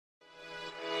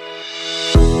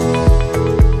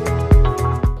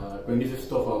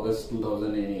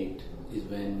2008 is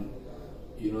when,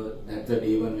 that's the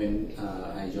day one when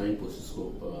I joined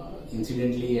Posterscope.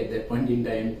 Incidentally, at that point in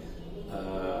time,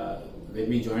 when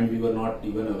we joined, we were not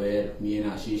even aware, me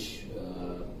and Ashish,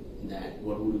 that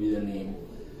what would be the name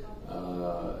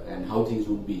and how things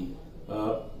would be.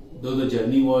 Though the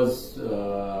journey was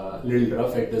a little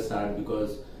rough at the start,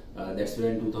 because that's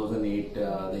when 2008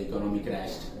 the economy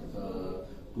crashed.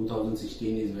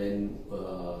 2016 is when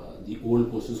the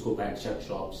old Posterscope had shut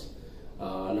shops.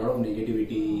 A lot of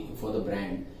negativity for the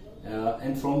brand,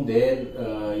 and from there,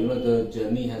 the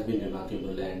journey has been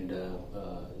remarkable, and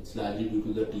it's largely due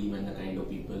to the team and the kind of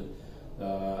people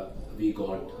we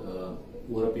got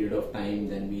over a period of time.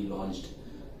 Then we launched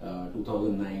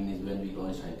 2009 is when we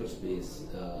launched Hyperspace.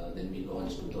 Then we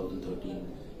launched 2013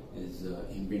 is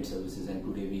ambient services, and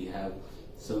today we have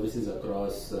services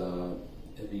across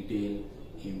retail,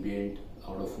 ambient,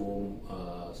 out of home,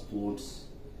 sports,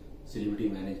 celebrity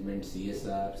management,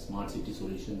 CSR, smart city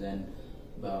solutions, and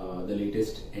the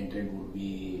latest entrant would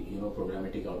be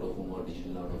programmatic out of home or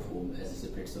digital out of home as a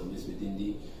separate service within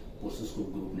the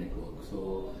Posterscope group network.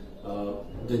 So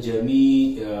the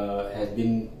journey has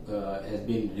been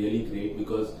really great,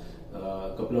 because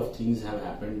a couple of things have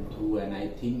happened through, and I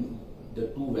think the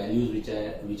two values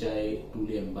which I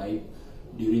truly imbibe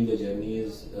during the journey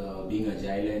is being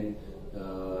agile and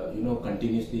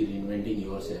continuously reinventing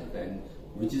yourself, and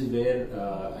which is where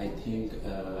I think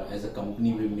as a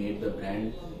company we made the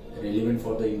brand relevant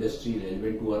for the industry,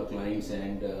 relevant to our clients,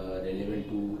 and relevant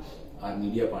to our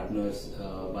media partners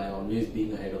by always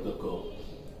being ahead of the curve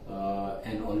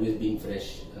and always being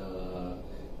fresh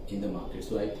in the market.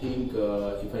 So I think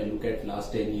if I look at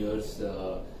last 10 years,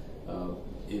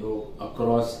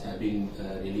 across have been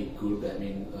really good. I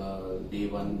mean, day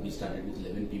one we started with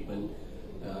 11 people.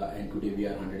 And today we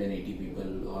are 180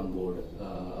 people on board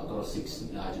across 6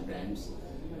 large brands,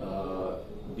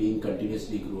 being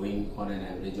continuously growing on an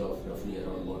average of roughly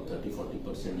around about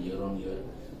 30-40% year on year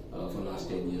for last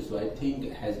 10 years. So I think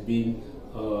it has been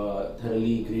a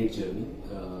thoroughly great journey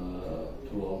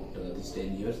throughout these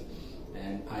 10 years,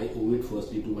 and I owe it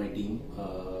firstly to my team,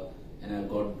 and I've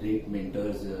got great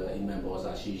mentors in my boss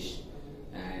Ashish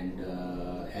and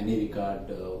Annie Ricard,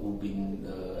 who've been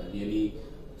really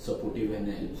supportive and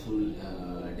helpful,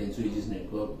 Densuigi's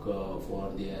network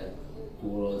for their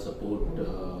overall support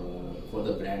for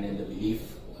the brand and the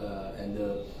belief and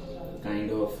the kind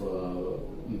of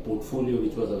portfolio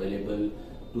which was available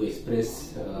to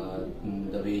express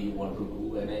the way you want to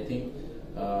do. And I think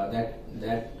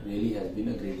that really has been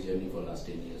a great journey for last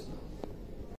 10 years now.